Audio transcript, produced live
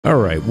All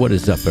right, what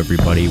is up,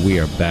 everybody? We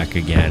are back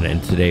again,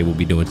 and today we'll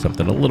be doing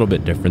something a little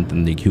bit different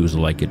than the Accused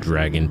Like a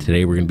Dragon.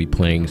 Today we're going to be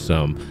playing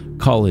some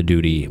Call of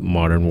Duty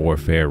Modern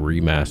Warfare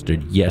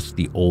Remastered. Yes,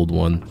 the old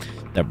one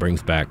that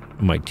brings back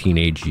my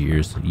teenage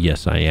years.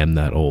 Yes, I am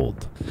that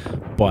old.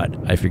 But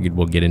I figured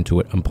we'll get into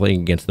it. I'm playing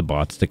against the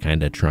bots to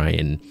kind of try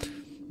and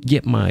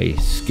get my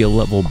skill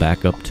level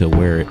back up to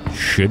where it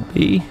should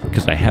be,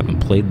 because I haven't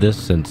played this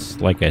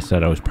since, like I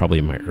said, I was probably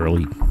in my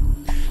early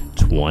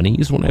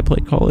 20s when I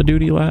played Call of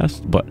Duty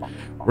last. But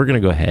we're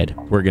gonna go ahead,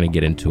 we're gonna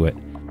get into it.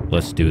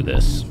 Let's do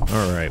this.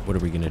 All right, what are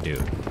we gonna do?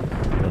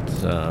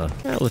 Let's go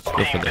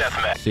for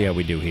this. See how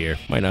we do here.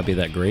 Might not be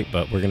that great,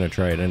 but we're gonna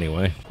try it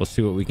anyway. We'll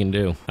see what we can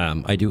do.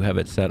 I do have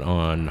it set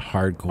on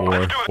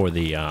hardcore for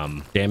the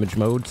damage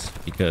modes,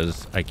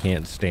 because I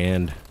can't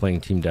stand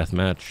playing team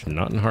deathmatch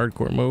not in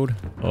hardcore mode.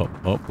 Oh,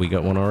 we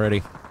got one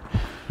already.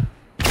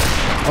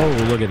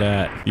 Oh, look at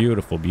that.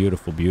 Beautiful,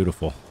 beautiful,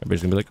 beautiful.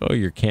 Everybody's gonna be like, oh,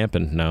 you're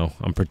camping. No,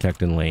 I'm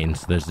protecting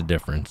lanes. There's a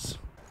difference.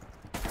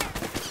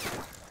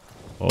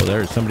 Oh,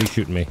 there's somebody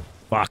shooting me.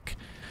 Fuck.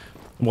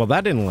 Well,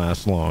 that didn't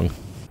last long.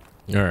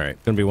 All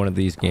right, gonna be one of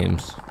these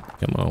games.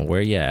 Come on, where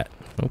you at?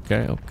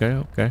 Okay.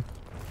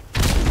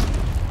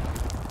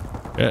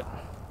 Good.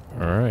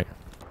 All right.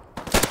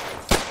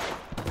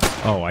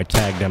 Oh, I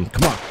tagged him.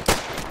 Come on.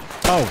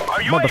 Oh,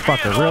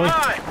 motherfucker, really?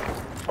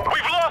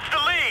 We've lost the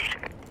lead.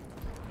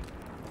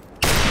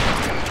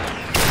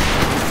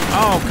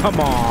 Oh, come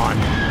on.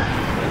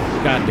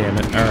 God damn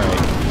it.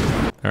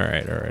 All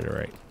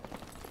right.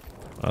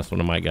 Lost one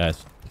of my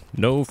guys.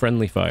 No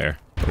friendly fire.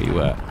 Where you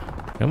at?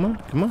 Come on.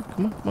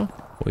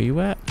 Where you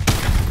at?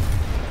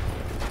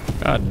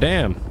 God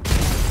damn.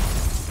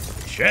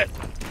 Shit.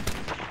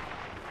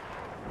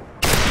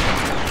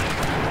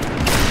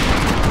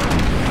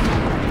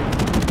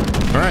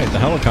 All right, the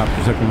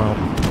helicopter took him out.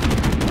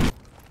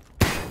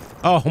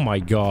 Oh my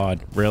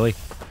god. Really?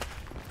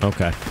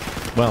 Okay.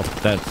 Well,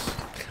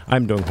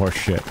 I'm doing horse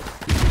shit.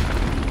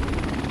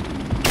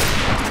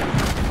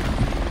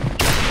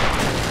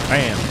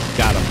 Bam.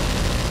 Got him.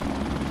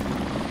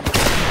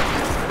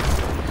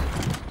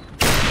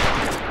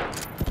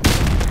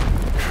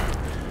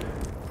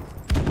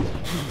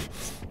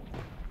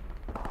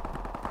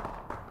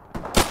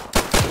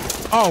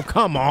 Oh,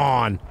 come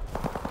on.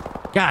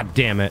 God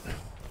damn it.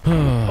 Enemy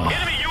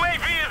UAV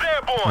is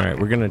airborne. All right,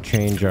 we're going to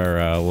change our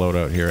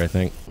loadout here, I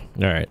think.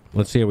 All right,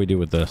 let's see how we do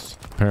with this.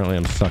 Apparently,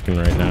 I'm sucking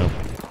right now.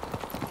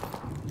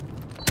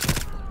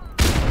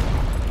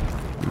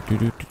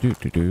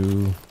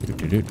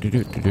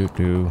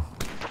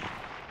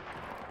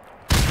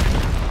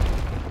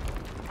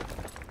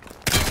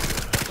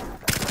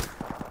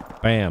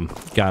 Bam,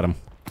 got him.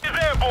 Is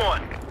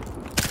airborne.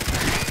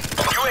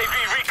 UAV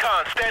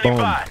recon standing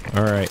by.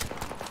 All right.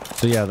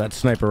 So yeah, that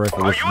sniper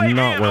rifle was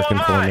not working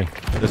for me.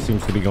 This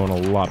seems to be going a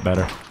lot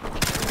better.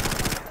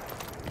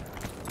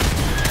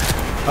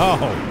 Oh,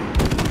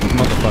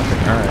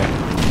 motherfucker. All right.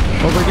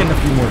 Well, we're getting a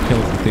few more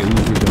kills with the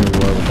Uzi than we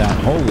were with that.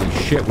 Holy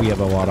shit, we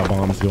have a lot of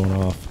bombs going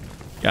off.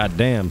 God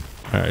damn.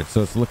 All right,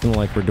 so it's looking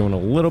like we're doing a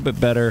little bit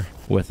better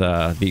with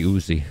the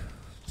Uzi.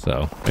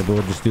 So maybe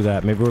we'll just do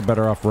that. Maybe we're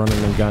better off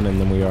running and gunning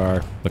than we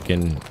are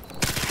looking.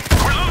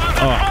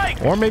 Oh,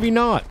 or maybe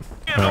not.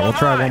 All right, we'll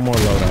try one more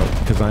loadout,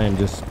 because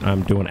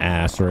I'm doing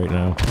ass right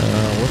now.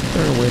 What's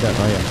there a way that?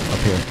 Oh yeah, up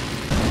here.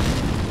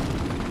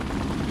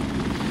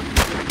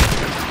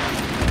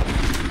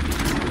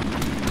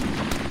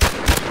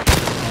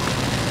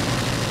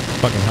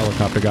 Fucking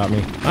helicopter got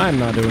me. I'm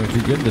not doing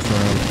too good this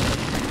round.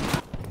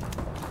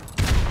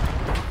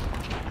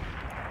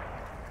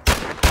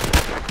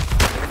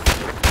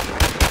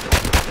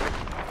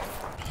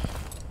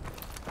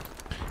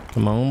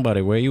 Come on,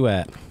 buddy. Where you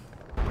at?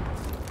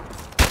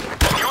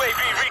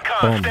 UAV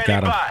recon Boom, standing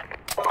got him. by.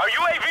 Our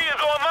UAV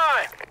is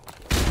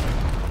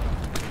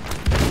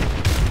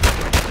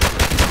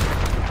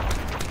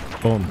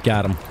online. Boom,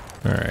 got him.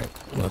 All right,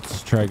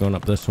 let's try going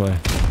up this way.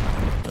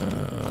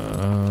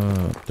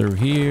 Through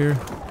here.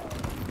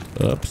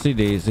 Oopsie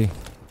daisy.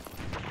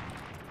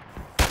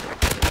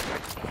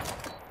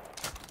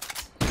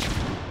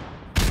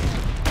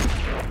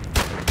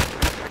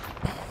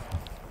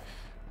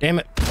 Damn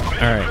it. All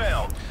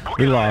right.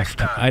 We lost.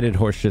 I did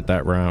horseshit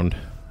that round.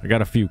 I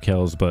got a few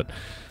kills, but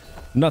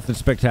nothing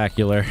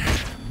spectacular.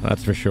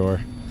 That's for sure.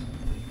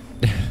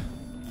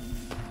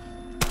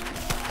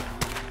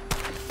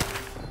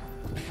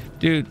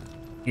 Dude,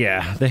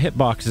 yeah, the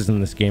hitboxes in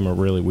this game are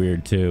really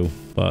weird too,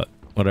 but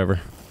whatever.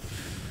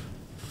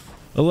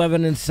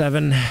 11 and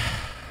 7. I'm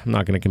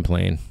not going to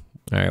complain.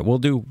 All right, we'll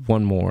do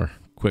one more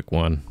quick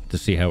one to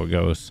see how it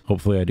goes.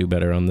 Hopefully I do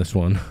better on this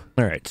one.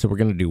 All right, so we're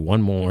going to do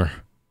one more.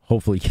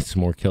 Hopefully get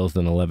some more kills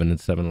than 11 and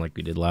 7 like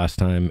we did last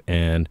time,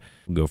 and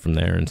we'll go from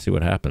there and see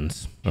what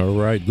happens. All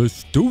right,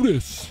 let's do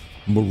this.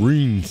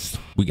 Marines.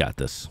 We got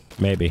this.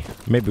 Maybe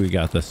we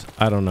got this.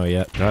 I don't know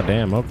yet. God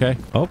damn. Okay.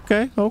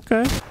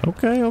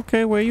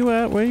 Where you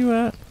at? We've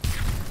lost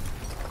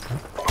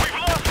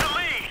the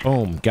lead.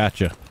 Boom.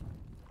 Gotcha.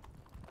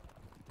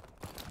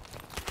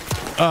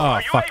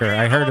 Oh, fucker.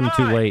 I heard him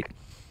too late.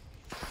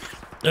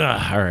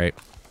 All right.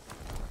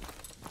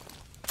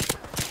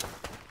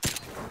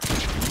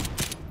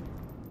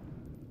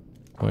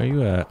 Where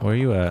you at? Where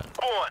you at?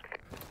 On.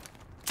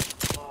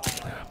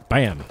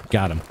 Bam!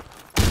 Got him.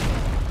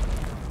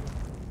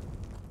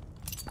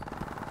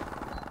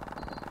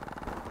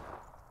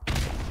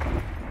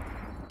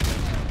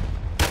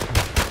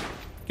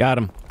 Got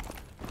him.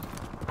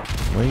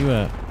 Where you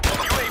at?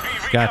 UAV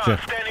recon Gotcha.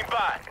 standing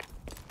by.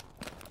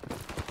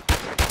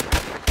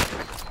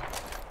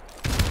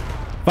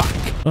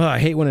 Fuck. Oh, I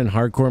hate when in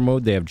hardcore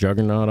mode they have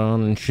Juggernaut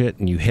on and shit,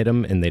 and you hit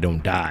them and they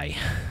don't die.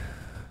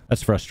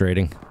 That's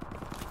frustrating.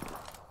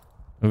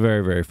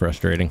 Very, very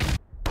frustrating.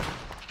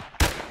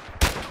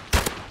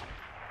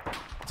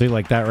 See,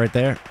 like that right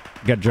there?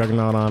 Got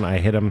Juggernaut on, I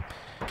hit him,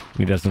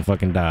 he doesn't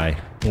fucking die.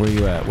 Where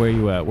you at? Where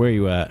you at? Where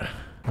you at?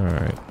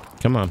 Alright.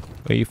 Come on.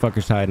 Where you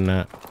fuckers hiding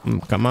at?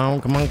 Come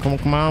on, come on, come on,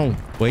 come on.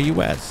 Where you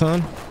at,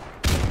 son?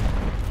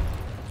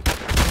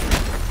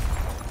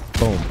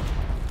 Boom.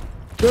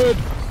 Dead.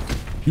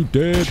 You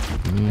dead.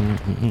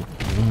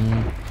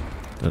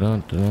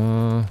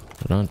 Da-dun-da-dun.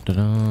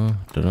 Da-dun-da-dun.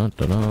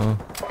 Da-dun-da-dun.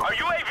 Our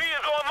UAV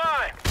is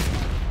online.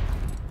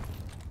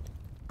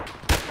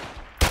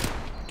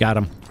 Got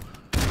him.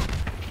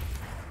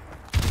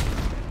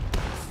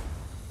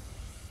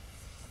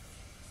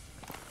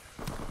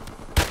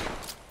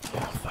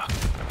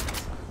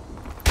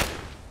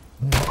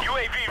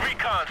 UAV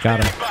recon Got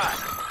him. standing by.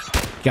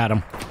 Got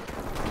him.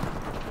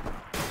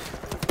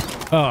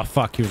 Oh,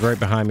 fuck. He was right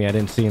behind me. I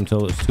didn't see him till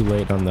it was too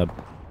late on the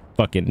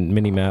fucking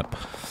mini-map.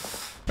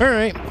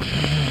 Alright.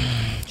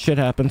 Shit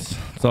happens.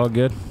 It's all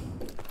good.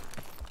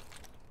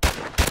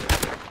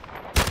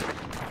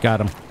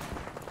 Got him.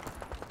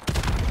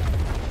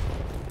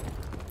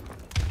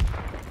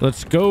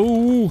 Let's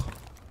go.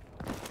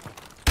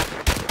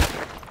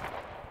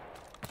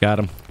 Got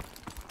him.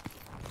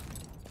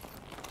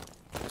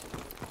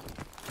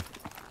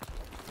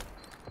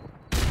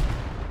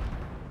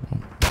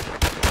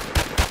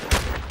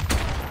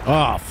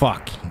 Oh,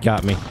 fuck.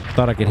 Got me.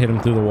 Thought I could hit him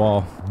through the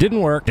wall.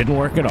 Didn't work. Didn't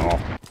work at all.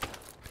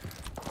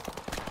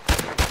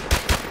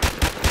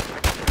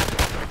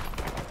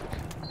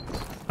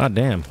 Ah,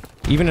 damn.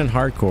 Even in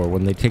hardcore,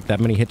 when they take that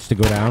many hits to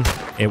go down,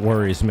 it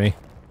worries me.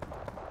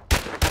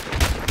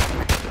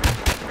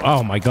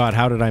 Oh my god,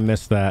 how did I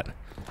miss that?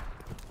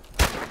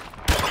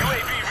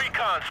 UAV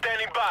recon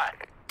standing by.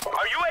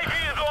 Our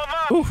UAV is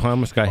online. Ooh, I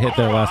almost got hit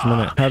there last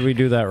minute. How did we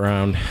do that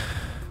round?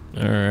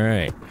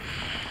 Alright.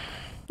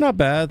 Not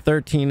bad.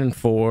 13 and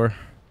 4.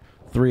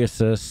 3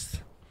 assists.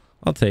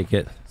 I'll take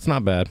it. It's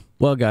not bad.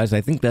 Well, guys,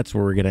 I think that's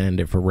where we're going to end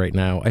it for right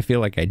now. I feel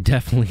like I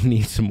definitely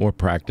need some more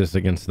practice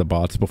against the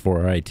bots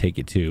before I take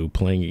it to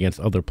playing against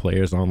other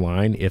players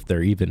online, if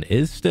there even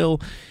is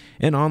still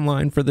an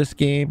online for this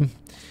game.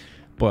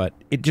 But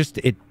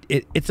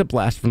it's a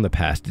blast from the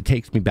past. It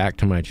takes me back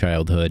to my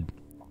childhood.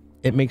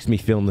 It makes me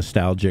feel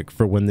nostalgic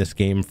for when this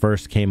game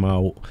first came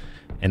out,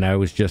 and I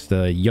was just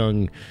a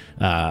young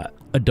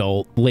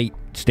adult, late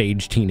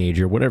stage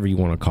teenager, whatever you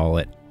want to call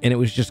it. And it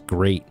was just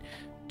great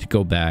to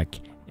go back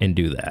and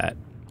do that.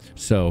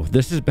 So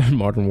this has been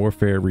Modern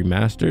Warfare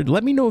Remastered.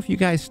 Let me know if you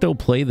guys still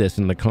play this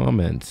in the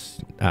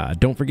comments.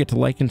 Don't forget to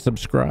like and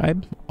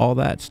subscribe, all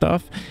that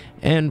stuff.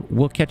 And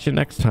we'll catch you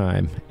next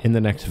time in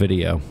the next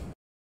video.